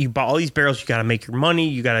 You buy all these barrels, you got to make your money,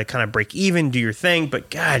 you got to kind of break even, do your thing. But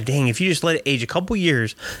god dang, if you just let it age a couple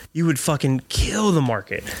years, you would fucking kill the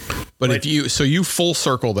market. But if you full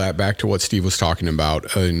circle that back to what Steve was talking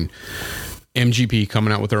about, and MGP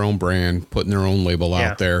coming out with their own brand, putting their own label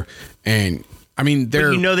out there, and I mean,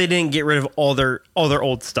 But they didn't get rid of all their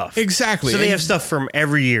old stuff. Exactly. So they have stuff from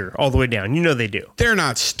every year all the way down. You know they do. They're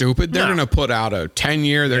not stupid. They're going to put out a 10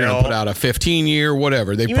 year. They're going to put out a 15 year,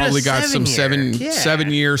 whatever. They probably got some 7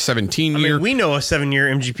 year, 17 year. I mean, we know a 7-year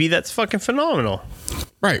MGP that's fucking phenomenal.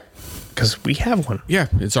 Right. Because we have one. Yeah,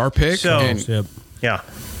 it's our pick. So, and, yeah.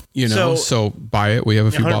 You know, so buy it. We have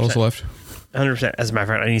a few 100%. bottles left. 100%. As a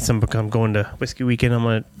matter of fact, I need some because I'm going to Whiskey Weekend. I'm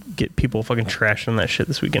going to get people fucking trashing that shit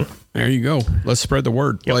this weekend. There you go. Let's spread the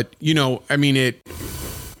word. Yep. But, you know, I mean,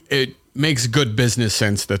 it makes good business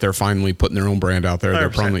sense that they're finally putting their own brand out there. 100%. They're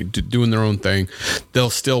probably doing their own thing. They'll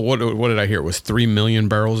still, what did I hear? It was 3 million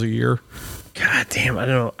barrels a year. God damn. I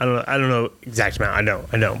don't know exact amount.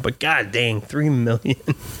 I know. But god dang, 3 million.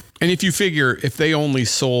 And if you figure, if they only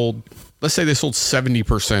sold, let's say they sold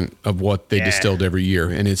 70% of what they distilled every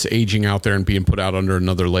year, and it's aging out there and being put out under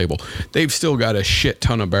another label, they've still got a shit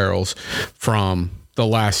ton of barrels from the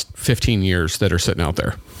last 15 years that are sitting out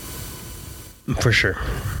there. For sure.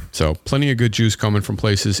 So plenty of good juice coming from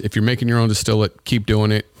places. If you're making your own distillate, keep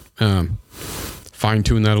doing it. Fine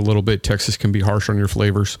tune that a little bit. Texas can be harsh on your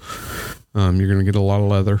flavors. You're going to get a lot of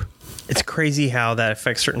leather. It's crazy how that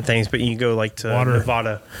affects certain things, but you go like to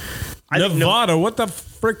Nevada. Nevada? What the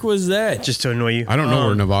frick was that? Just to annoy you. I don't know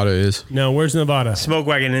where Nevada is. No, where's Nevada? Smoke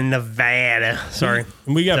Wagon in Nevada. Sorry.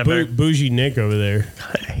 We got Bougie Nick over there.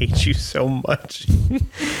 I hate you so much.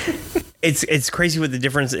 It's crazy with the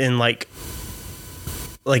difference in like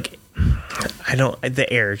the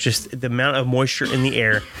air, just the amount of moisture in the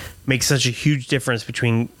air makes such a huge difference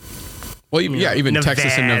between even Nevada,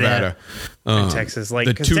 Texas and Nevada. Texas, like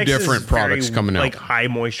the two Texas different products coming out, like high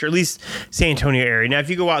moisture. At least San Antonio area. Now, if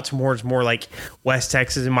you go out towards more like West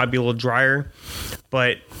Texas, it might be a little drier,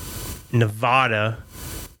 but Nevada,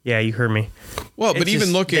 yeah, you heard me. Well, but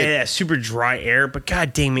even look at super dry air. But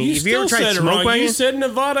god damn it, if you still ever tried said it Smoke wrong. Wagon, You said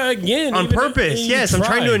Nevada again on purpose. Yes, I'm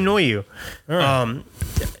trying to annoy you. Right.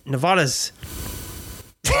 Nevada's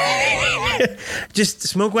just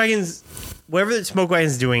Smoke Wagon's. Whatever that Smoke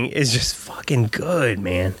Wagon's doing is just fucking good,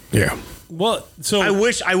 man. Yeah. Well, so I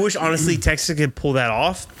wish honestly Texas could pull that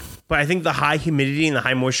off, but I think the high humidity and the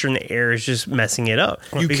high moisture in the air is just messing it up.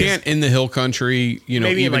 You can't in the hill country,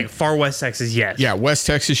 maybe even like far West Texas, yes. Yeah, West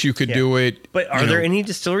Texas you could do it. But are there any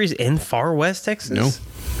distilleries in far West Texas? No.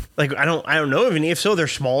 Like I don't know of any. If so, they're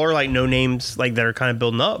smaller, like no names, like that are kind of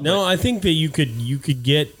building up. No, I think that you could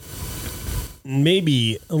get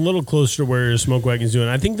maybe a little closer to where Smoke Wagon's doing.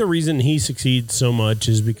 I think the reason he succeeds so much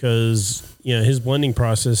is because his blending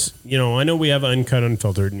process. I know we have uncut,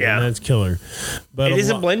 unfiltered, and that's killer. But it is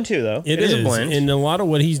a blend too, though. It is a blend, and a lot of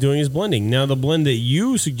what he's doing is blending. Now, the blend that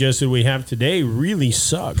you suggested we have today really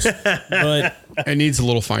sucks, but it needs a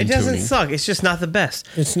little fine tuning. It doesn't suck. It's just not the best.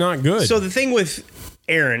 It's not good. So the thing with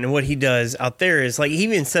Aaron and what he does out there is like he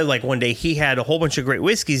even said like one day he had a whole bunch of great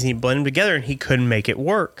whiskeys and he blended them together and he couldn't make it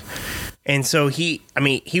work. And so he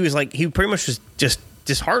was like, he pretty much was just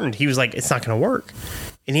disheartened. He was like, it's not going to work.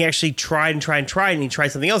 And he actually tried and he tried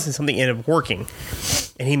something else and something ended up working.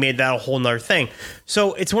 And he made that a whole nother thing.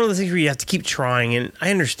 So it's one of those things where you have to keep trying. And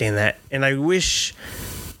I understand that. And I wish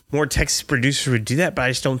more Texas producers would do that, but I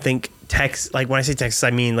just don't think Texas, like when I say Texas,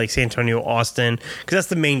 I mean like San Antonio, Austin, because that's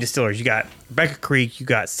the main distillers. You got Rebecca Creek, you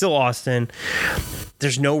got still Austin.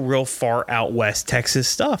 There's no real far out west Texas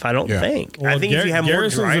stuff, I don't think. Well, I think if you have more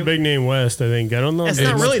Garrison's a big name west, I think. I don't know. It's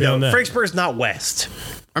not really, though. Fredericksburg's not west.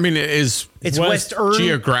 I mean, it's western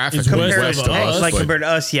geographically compared west to of us, us, like but compared to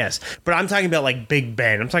us, yes. But I'm talking about like Big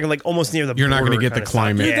Bend. I'm talking like almost near the You're not border gonna get the kinda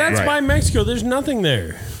climate. stuff. Dude, that's Right. by Mexico. There's nothing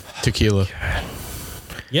there. tequila.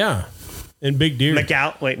 Yeah. And Big Deer.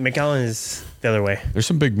 McAllen is the other way. There's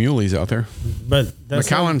some big muleys out there. But that's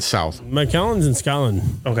McAllen's south. McAllen's in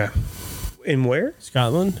Scotland. Okay. In where?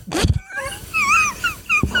 Scotland?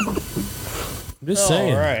 I'm just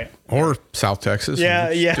saying. All right. Or South Texas.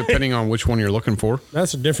 Yeah. Depending on which one you're looking for.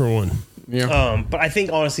 That's a different one. Yeah. But I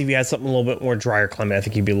think honestly, if you had something a little bit more drier climate, I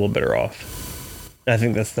think you'd be a little better off. I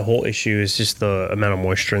think that's the whole issue is just the amount of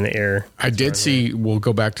moisture in the air. I did see, we'll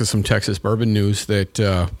go back to some Texas bourbon news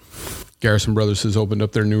that Garrison Brothers has opened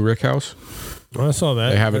up their new rick house. Well, I saw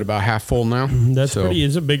that. They have it about half full now. That's pretty.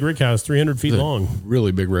 It's a big rick house, 300 feet long.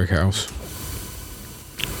 Really big rick house.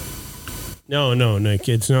 No, Nick,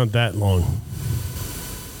 it's not that long.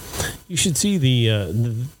 You should see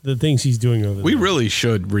the things he's doing over there. We really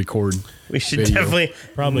should record. We should video. definitely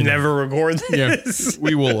Probably never record this. Yeah,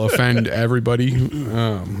 we will offend everybody.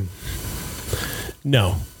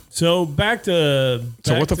 No. So back to.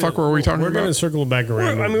 So what the fuck were we talking We're about? going to circle back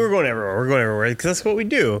around. We're going everywhere. We're going everywhere because that's what we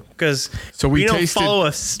do. Because So we don't tasted- follow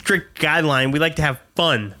a strict guideline. We like to have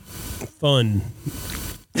fun. Fun.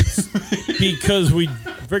 Because we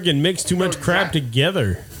freaking mix too much crap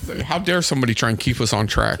together. How dare somebody try and keep us on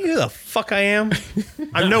track? You know who the fuck I am?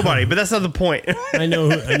 I'm nobody, but that's not the point. I know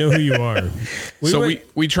who you are.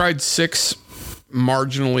 We tried 6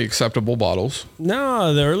 marginally acceptable bottles.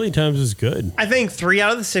 No, the early times was good. I think 3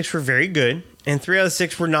 out of the 6 were very good, and 3 out of the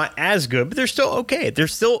 6 were not as good, but they're still okay. They're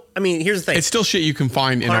still, I mean, here's the thing. It's still shit you can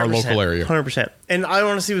find in our local area. 100%. And I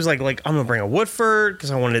honestly was like I'm going to bring a Woodford because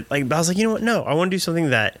I wanted, but I was like, you know what? No, I want to do something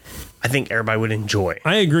that I think everybody would enjoy.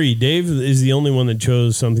 I agree. Dave is the only one that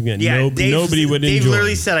chose something that nobody would enjoy. Dave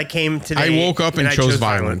literally said I came today. I woke up and I chose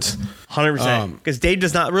violence. 100%. Because Dave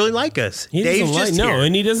does not really like us. He Dave's doesn't just like, here.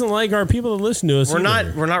 and he doesn't like our people that listen to us. We're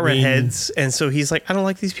either. not redheads, and so he's like, I don't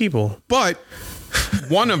like these people. But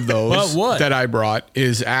one of those But what? that I brought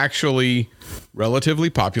is actually relatively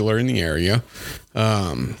popular in the area.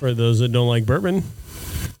 For those that don't like bourbon.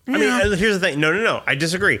 I mean, here's the thing. No. I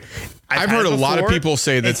disagree. I've heard a lot of people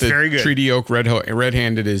say that the very good. Treaty Oak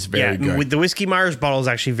Red-Handed is very good. With the Whiskey Myers bottle is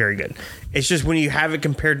actually very good. It's just when you have it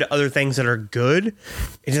compared to other things that are good,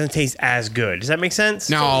 it doesn't taste as good. Does that make sense?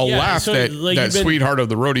 Now, I'll laugh that you've been- Sweetheart of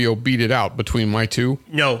the Rodeo beat it out between my two.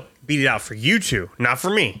 No, beat it out for you two, not for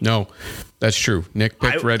me. No, that's true. Nick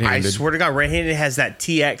picked I Red-Handed. swear to God, Red-Handed has that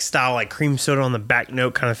TX style, like cream soda on the back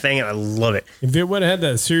note kind of thing, and I love it. If it would have had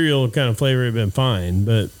that cereal kind of flavor, it'd been fine.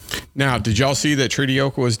 But Now, did y'all see that Treaty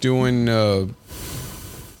Oak was doing,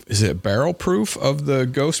 is it barrel proof of the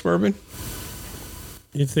Ghost Bourbon?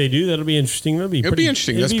 if they do, that'll be interesting. It'll be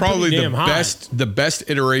interesting. That's probably the best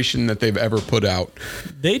iteration that they've ever put out.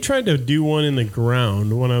 They tried to do one in the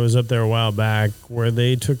ground when I was up there a while back, where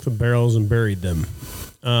they took the barrels and buried them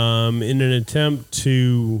in an attempt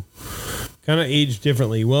to kind of age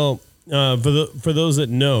differently. Well, for those that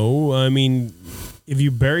know, I mean, if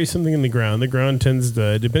you bury something in the ground tends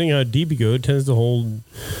to, depending on how deep you go, it tends to hold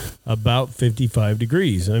about 55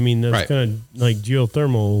 degrees. I mean, that's Right. kind of like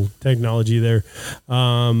geothermal technology there.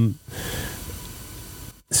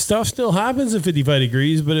 Stuff still happens at 55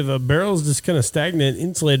 degrees, but if a barrel's just kind of stagnant,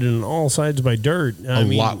 insulated on all sides by dirt, A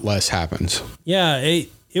lot less happens. Yeah,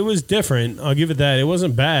 it was different. I'll give it that. It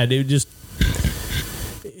wasn't bad. It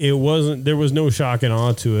wasn't, there was no shock and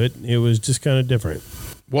awe to it. It was just kind of different.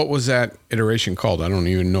 What was that iteration called? I don't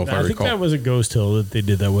even know if I I think recall. that was a Ghost Hill that they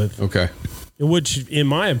did that with. Okay. Which, in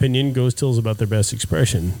my opinion, Ghost Hill is about their best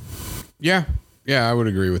expression. Yeah, I would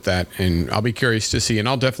agree with that, and I'll be curious to see, and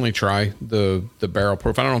I'll definitely try the barrel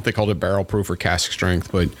proof. I don't know if they called it barrel proof or cask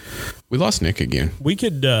strength, but we lost Nick again. We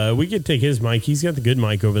could take his mic. He's got the good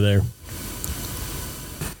mic over there.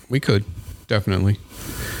 We could definitely.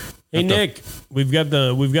 Hey Nick, we've got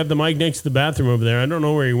the mic next to the bathroom over there. I don't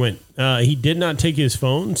know where he went. He did not take his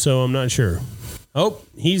phone, so I'm not sure. Oh,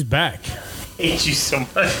 he's back. I hate you so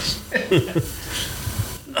much.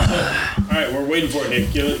 All right, we're waiting for it,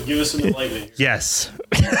 Nick. Give us some enlightenment. Yes.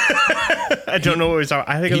 I don't know what we're talking.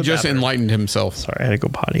 I had to go He to the just bathroom. enlightened himself. Sorry, I had to go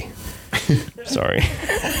potty. Sorry.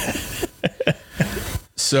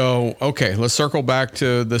 So, okay, let's circle back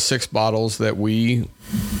to the 6 bottles that we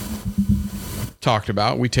talked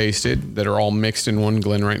about, we tasted, that are all mixed in one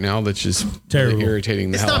Glen right now. That's just Terrible. really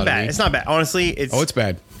irritating the It's hell not out bad. of me. It's not bad. Honestly, it's Oh, it's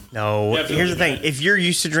bad. No, Definitely here's the thing. not. If you're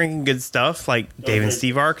used to drinking good stuff, like Dave and drink-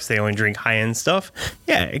 Steve are, because they only drink high-end stuff,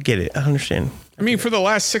 yeah, I get it. I understand. I mean, for the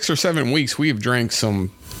last 6 or 7 weeks, we have drank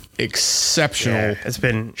some exceptional Yeah, it's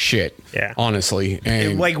been shit. Yeah. Honestly.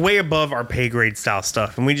 And like way above our pay grade style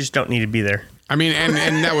stuff, and we just don't need to be there. I mean,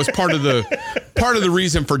 and that was part of the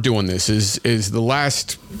reason for doing this is the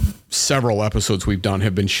last several episodes we've done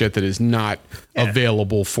have been shit that is not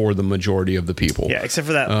available for the majority of the people. Yeah, except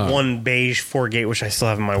for that one beige 4-gate, which I still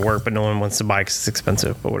have in my work, but no one wants to buy because it's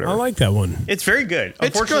expensive. But whatever. I like that one. It's very good.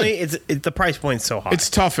 It's Unfortunately, the price point's so high. It's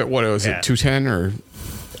tough at what was Yeah. it, 210 or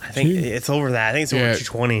I think it's over that. I think it's over Yeah.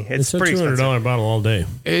 220. It's a pretty $200 expensive. bottle all day.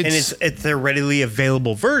 And it's their readily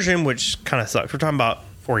available version, which kind of sucks. We're talking about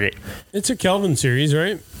 4-gate. It's a Kelvin series,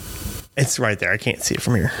 right? It's right there. I can't see it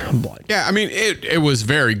from here. I'm blind. yeah, I mean it was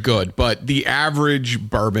very good, but the average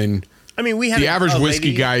bourbon, I mean, we had the average a whiskey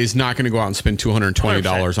lady- guy is not going to go out and spend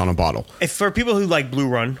 $220 on a bottle. If for people who like Blue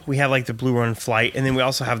Run, we have like the Blue Run Flight, and then we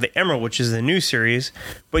also have the Emerald, which is the new series.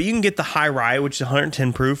 But you can get the High Rye, which is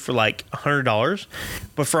 110 proof, for like $100.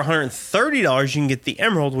 But for $130, you can get the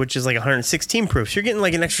Emerald, which is like 116 proof. So you're getting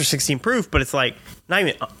like an extra 16 proof, but it's like not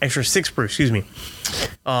even extra 6 proof. Excuse me.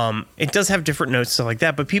 It does have different notes, stuff like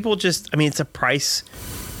that. But people just, I mean, it's a price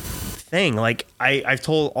thing. Like I've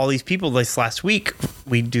told all these people this last week,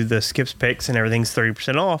 we do the Skips picks and everything's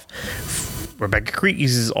 30% off. Rebecca Creek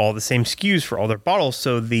uses all the same SKUs for all their bottles,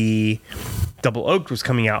 so the double oaked was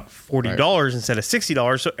coming out $40 instead of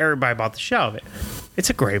 $60, so everybody bought the shit out of it. It's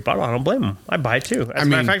a great bottle. I don't blame them. I buy it too. As a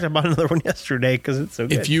matter of fact, I bought another one yesterday because it's so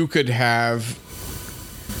good. If you could have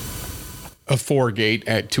a 4-gate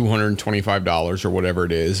at $225 or whatever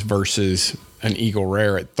it is versus an Eagle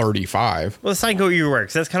Rare at $35. Well, let's not go Eagle Rare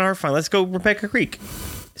because that's kind of hard to find. Let's go Rebecca Creek,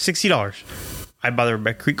 $60. I buy the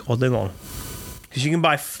Rebecca Creek all day long because you can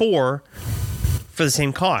buy 4 for the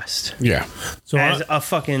same cost Yeah. So as a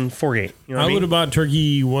fucking 4-gate. You know what I I mean? would have bought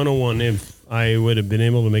Turkey 101 if I would have been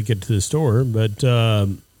able to make it to the store, but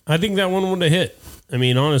I think that one would have hit. I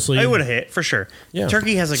mean, honestly, It would have hit for sure. Yeah.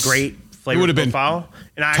 Turkey has a great flavor would have been profile,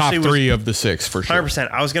 and I Top actually 3 of the 6 for sure. 100%.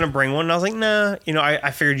 I was gonna bring one, and I was like, nah. You know,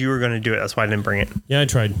 I figured you were gonna do it. That's why I didn't bring it. yeah, I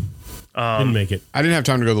tried. Didn't make it. I didn't have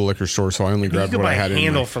time to go to the liquor store, so I only You grabbed could what buy I a had in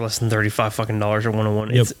handle my... for less than $35 fucking dollars or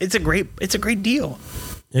 101. Yep. It's a great deal.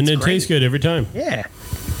 And it great. tastes good every time. Yeah,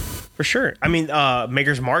 for sure. I mean,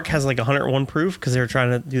 Maker's Mark has like 101 proof because they were trying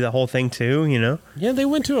to do that whole thing too. You know, Yeah, they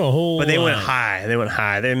went to a whole. but they went high.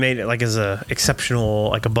 They made it like as a exceptional,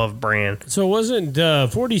 like above brand. So it wasn't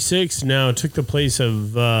 46 now took the place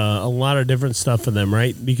of a lot of different stuff for them,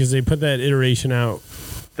 right? Because they put that iteration out.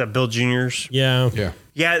 The Bill Juniors. Yeah.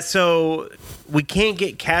 Yeah, so we can't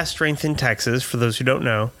get cast strength in Texas, for those who don't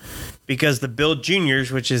know, because the Bill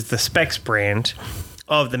Juniors, which is the Specs brand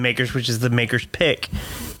of the Makers, which is the Maker's Pick,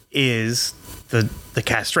 is the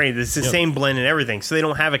cast strength. It's the same blend and everything. So they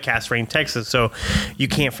don't have a cast strength in Texas. So you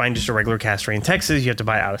can't find just a regular cast strength in Texas. You have to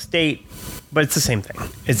buy it out of state. But it's the same thing.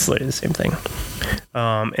 It's literally the same thing.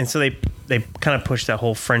 And so they kind of push that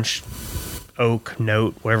whole French oak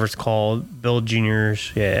note, whatever it's called, Bill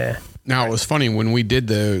Juniors. Yeah. Now, it was funny when we did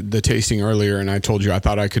the tasting earlier, and I told you I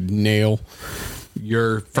thought I could nail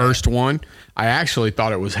your first one. I actually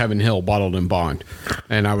thought it was Heaven Hill Bottled in Bond,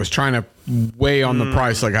 and I was trying to weigh on the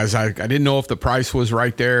price. Like I didn't know if the price was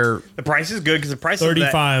right there. The price is good because the price of that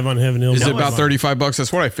 35 on Heaven Hill. Is it Bottle about of Wine. $35?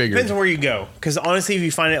 That's what I figured. depends on where you go. Because honestly, if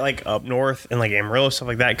you find it like up north and like Amarillo stuff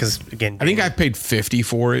like that, because again, I think I paid $50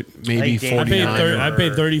 for it, maybe I think Dan- I paid, $49. I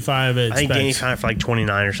paid 35 at I think Danny Specs. found it for like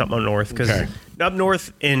 29 or something up north. Because Okay. up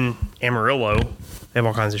north in Amarillo, they have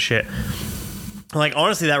all kinds of shit. Like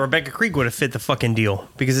honestly, that Rebecca Creek would have fit the fucking deal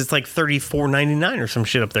because it's like $34.99 or some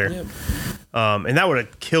shit up there. Yep. And that would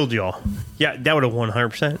have killed y'all. Yeah, that would have won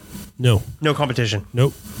 100%. No. No competition.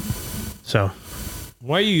 Nope. So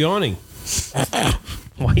Why are you yawning?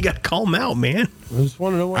 why you gotta call them out, man? I just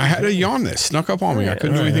want to know why. I had a yawn that snuck up on me. I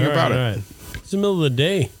couldn't do anything about it. It's the middle of the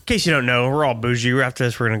day. In case you don't know, we're all bougie. After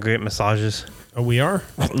this, we're gonna go get massages. Oh, we are?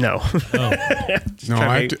 No, Oh. No,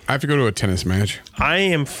 trying to I have to go to a tennis match. I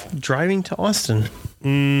am driving to Austin.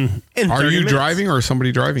 In Are 30 you minutes. driving or is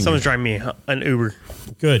somebody driving? Someone's you? driving me an Uber.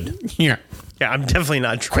 Good. Yeah. Yeah, I'm definitely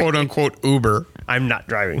not driving. Quote unquote Uber. I'm not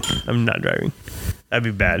driving. I'm not driving. That'd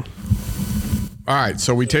be bad. All right,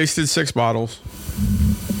 so we tasted 6 bottles.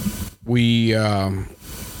 We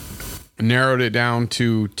narrowed it down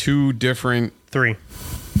to 2 different 3.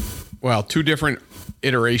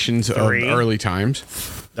 iterations 3. of early times,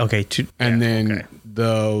 Okay, 2. and yeah, then okay.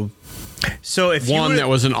 the So if one you that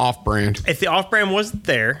was an off-brand. if the off-brand wasn't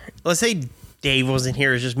there, let's say Dave wasn't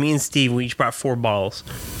here, it's just me and Steve. We each brought 4 bottles.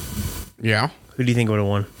 Yeah, Who do you think would have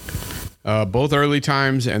won? both early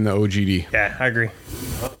times and the OGD. Yeah, I agree.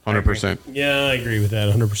 100%. Yeah, I agree with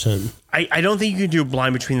that 100%. I don't think you can do a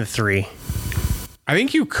blind between the three. I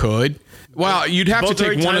think you could. Well, you'd have to Both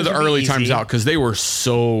early take one of times the would be early times easy. out because they were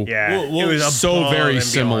so It was so above very and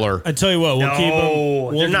similar. I tell you what, we'll keep No,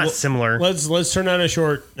 them. they're not similar. Let's turn out a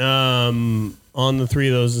short on the 3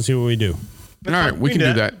 of those and see what we do. All right, we can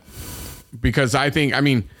do that because I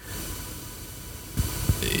mean,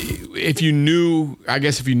 if you knew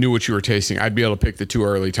what you were tasting, I'd be able to pick the 2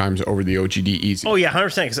 early times over the OGD easy. Oh, yeah,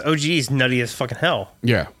 100%, because OGD is nutty as fucking hell.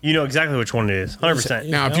 Yeah. You know exactly which one it is. 100%.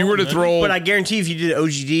 Now, if you were to throw, But I guarantee if you did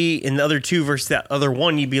OGD in the other 2 versus that other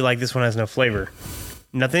one, you'd be like, this one has no flavor.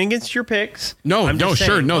 Nothing against your picks. no, I'm no, just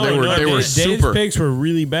sure, saying. no, they were Dave's super. picks were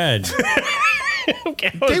really bad.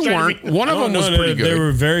 Okay, They weren't. One of them was pretty good. They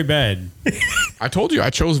were very bad. I told you I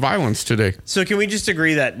chose violence today. So can we just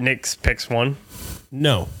agree that Nick's picks won?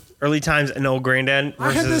 No. Early times and Old Granddad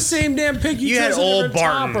I had the versus- same damn pick. You had chose a Old different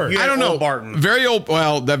Barton. topper. You had I don't know. Old Barton. Very old.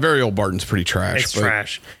 Well, that very old Barton's pretty trash. It's but-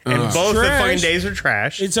 trash. And both the Trash. fucking days are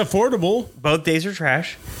trash. It's affordable. Both days are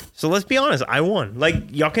trash. So let's be honest. I won. Like,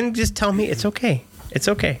 y'all can just tell me it's okay. It's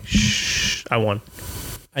okay. Shh. I won.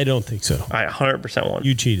 I don't think so. I 100% won.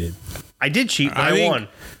 You cheated. I did cheat, but I I think- won.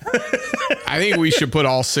 I think we should put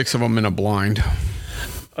all 6 of them in a blind.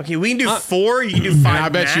 Okay, we can do 4. You can do 5. And I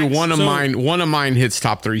bet you max. one of mine hits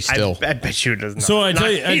top 3 still. I bet you it does not. So I Not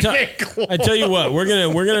tell even close. you what, we're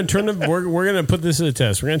gonna turn the we're gonna put this to the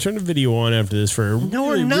test. We're gonna turn the video on after this for No,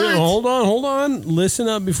 we're not. Hold on. Listen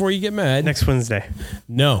up before you get mad. Next Wednesday.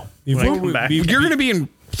 No. I come back. You're going to be in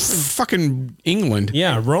fucking England.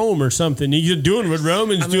 yeah, Rome or something. You're doing what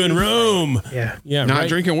Romans do in Rome. Yeah. Yeah, Not right?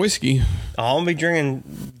 drinking whiskey. I'll be drinking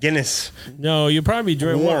Guinness. No, you'll probably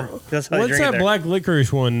drink Warm. warm. That's how they What's drink it that there. black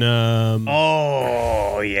licorice one?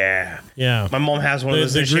 Oh, yeah. Yeah. My mom has one of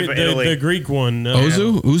those in the shape of Italy. the Greek one.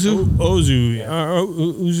 Ozu? Uzu? Ozu.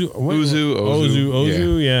 Uzu. What? Uzu, Ozu.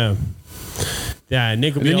 Ozu. Yeah. Yeah.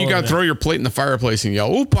 Nick will And be then you all got over to throw your plate in the fireplace and yell,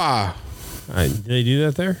 "Oopa!" that. Do they do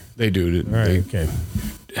that there? They do. All right. They Okay.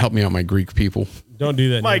 help me out, my Greek people. Don't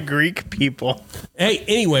do that. My Nick. Greek people. Hey,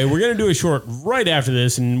 anyway, we're going to do a short right after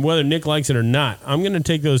this, and whether Nick likes it or not, I'm going to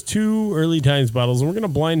take those 2 early times bottles, and we're going to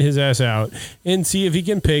blind his ass out and see if he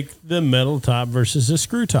can pick the metal top versus the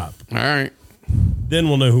screw top. All right. Then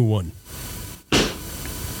we'll know who won.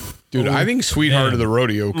 Dude, I think Sweetheart man. of the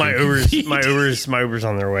Rodeo. My Uber's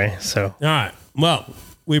on their way. So All right. Well,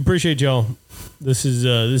 we appreciate y'all. This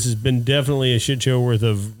has been definitely a shit show worth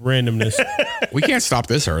of randomness. We can't stop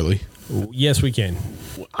this early. Yes, we can.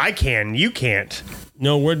 I can. You can't.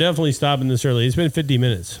 No, we're definitely stopping this early. It's been 50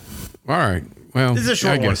 minutes. All right. Well, This is a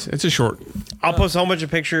short I guess it's a short. I'll post a whole bunch of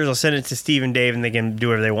pictures. I'll send it to Steve and Dave, and they can do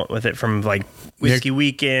whatever they want with it from like Whiskey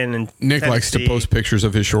Weekend and Nick likes to Tennessee. post pictures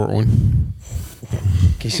of his short one.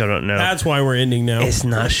 In case you don't know, That's why we're ending now. it's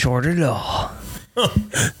not short at all.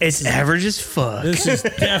 It's average as fuck. This is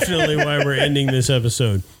definitely why we're ending this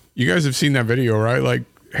episode. You guys have seen that video, right? Like,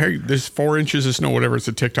 hey, there's 4 inches of snow, whatever. It's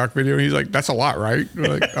a TikTok video. And he's like, that's a lot, right?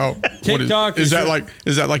 We're like, oh, TikTok is is that for- like?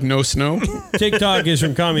 Is that like no snow? TikTok is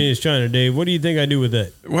from communist China, Dave. What do you think I do with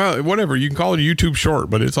that? Well, whatever. You can call it a YouTube short,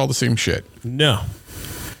 but it's all the same shit. No,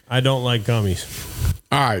 I don't like commies.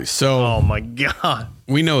 All right, so Oh my god.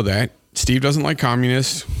 we know that Steve doesn't like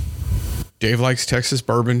communists. Dave likes Texas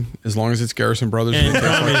bourbon as long as it's Garrison Brothers and it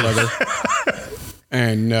tastes like leather.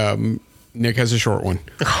 And Nick has a short one.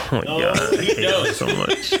 Oh my god. I hate it so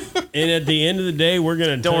much. And at the end of the day, we're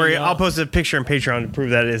gonna Don't worry. I'll post a picture on Patreon to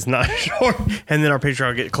prove that it is not short, and then our Patreon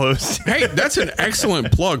will get closed. Hey, that's an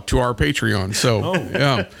excellent plug to our Patreon. So,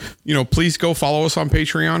 yeah, please go follow us on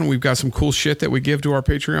Patreon. We've got some cool shit that we give to our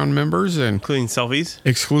Patreon members and Including selfies.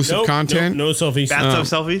 exclusive content. No selfies. Bathtub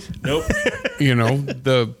selfies. Nope. You know,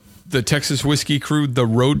 the Texas Whiskey Crew, the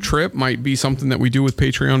road trip might be something that we do with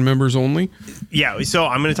Patreon members only. Yeah, so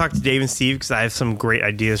I'm going to talk to Dave and Steve because I have some great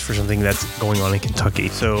ideas for something that's going on in Kentucky.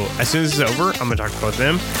 So as soon as this is over, I'm going to talk to both of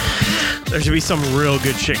them. There should be some real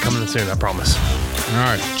good shit coming soon, I promise. All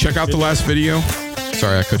right, check out the last video.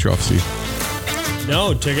 Sorry, I cut you off, Steve.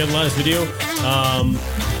 No, check out the last video.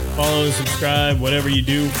 Follow, subscribe, whatever you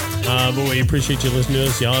do. But we appreciate you listening to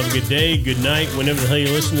us. Y'all have a good day, good night, whenever the hell you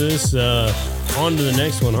listen to this. On to the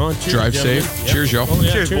next one, huh? Cheers, Drive gentlemen. safe. Cheers, y'all. Oh,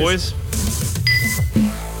 yeah, Cheers, boys.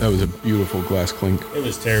 That was a beautiful glass clink. It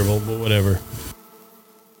was terrible, but whatever.